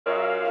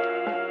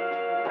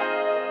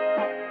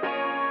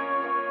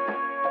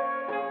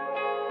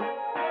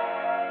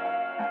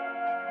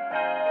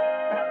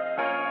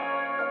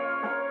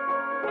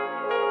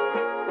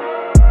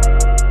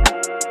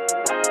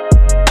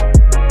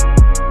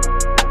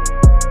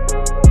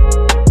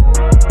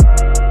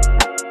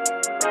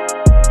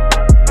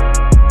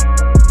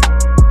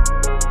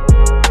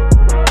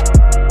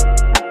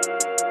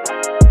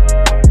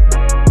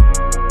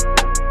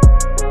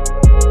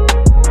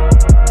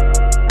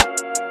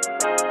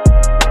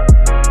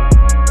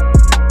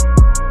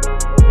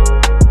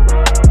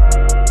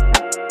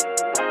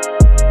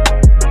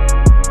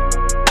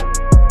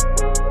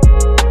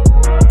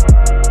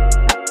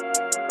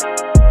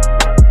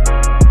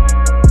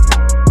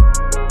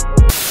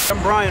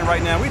excited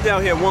right now. We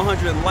down here at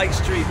 100 Light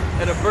Street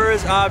at a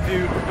bird's eye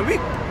view, and we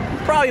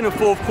probably in the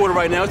fourth quarter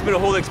right now. It's been a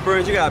whole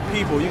experience. You got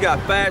people, you got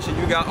fashion,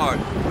 you got art.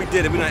 We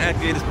did it. We done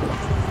activated.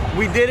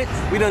 We did it.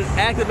 We done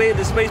activated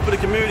the space for the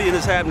community, and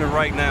it's happening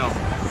right now.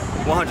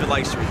 100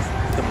 Light Street,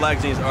 the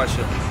Black Jeans Art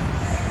Show.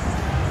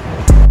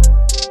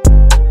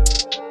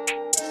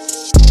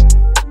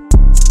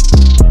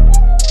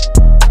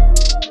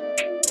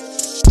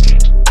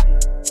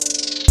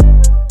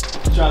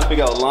 Trying to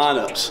figure out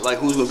lineups, like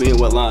who's gonna be in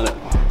what lineup,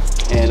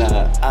 and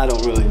I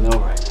don't really know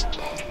right now.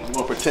 I'm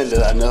gonna pretend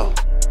that I know.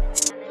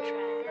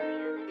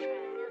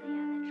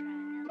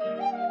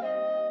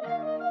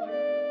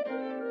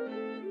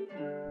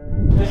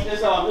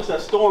 It's a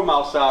storm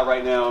outside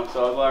right now,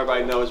 so as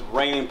everybody knows, it's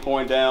raining,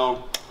 pouring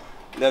down.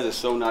 That is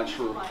so not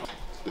true.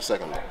 The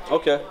second one.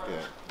 Okay.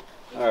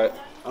 Yeah. All right,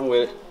 I'm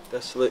with it.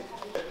 That's slick.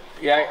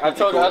 Yeah, I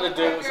told the other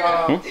dudes.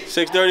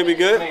 6:30 be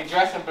good. They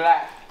dress in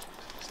black.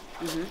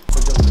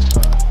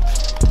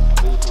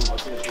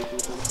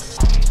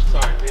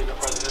 Sorry, being the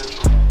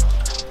presidential.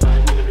 I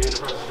didn't mean to be in the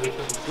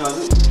presidential.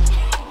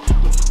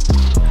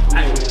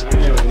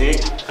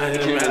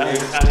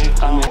 I didn't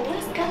come in.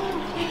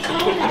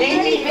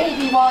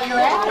 Maybe while you're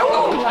at it.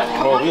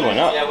 Oh, we went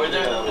up. Yeah, we're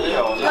there.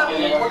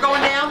 We're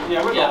going down?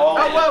 Yeah, we're going. Oh,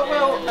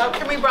 whoa.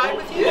 Can we ride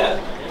with you? Yeah.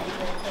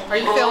 Are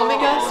you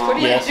filming us? What are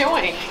you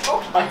doing?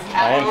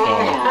 I am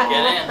filming.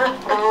 Get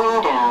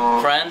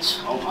in. Friends,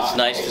 it's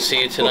nice to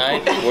see you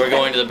tonight. We're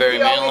going to the Barry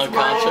Manilow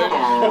concert.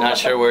 Not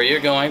sure where you're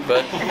going,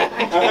 but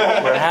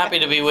we're happy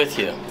to be with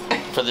you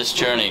for this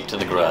journey to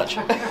the garage.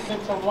 We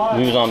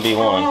was on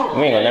B1.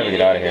 We ain't gonna never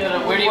get out of here.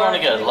 Where do you want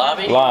to go?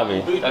 Lobby?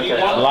 Lobby.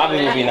 Okay.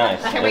 Lobby would be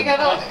nice. Can we go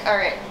to, all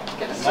right,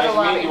 get us to the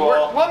lobby.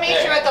 We'll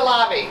meet you at the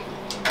lobby.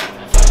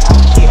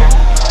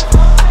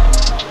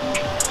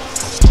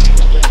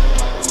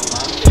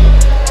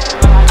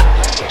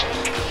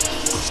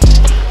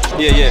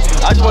 Yeah.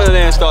 I just went in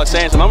there and start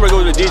saying something. I'm gonna go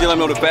to the DJ, let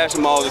me know the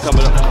fashion malls are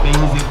coming up.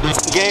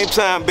 Game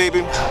time,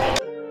 baby.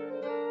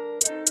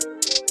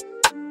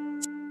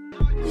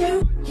 You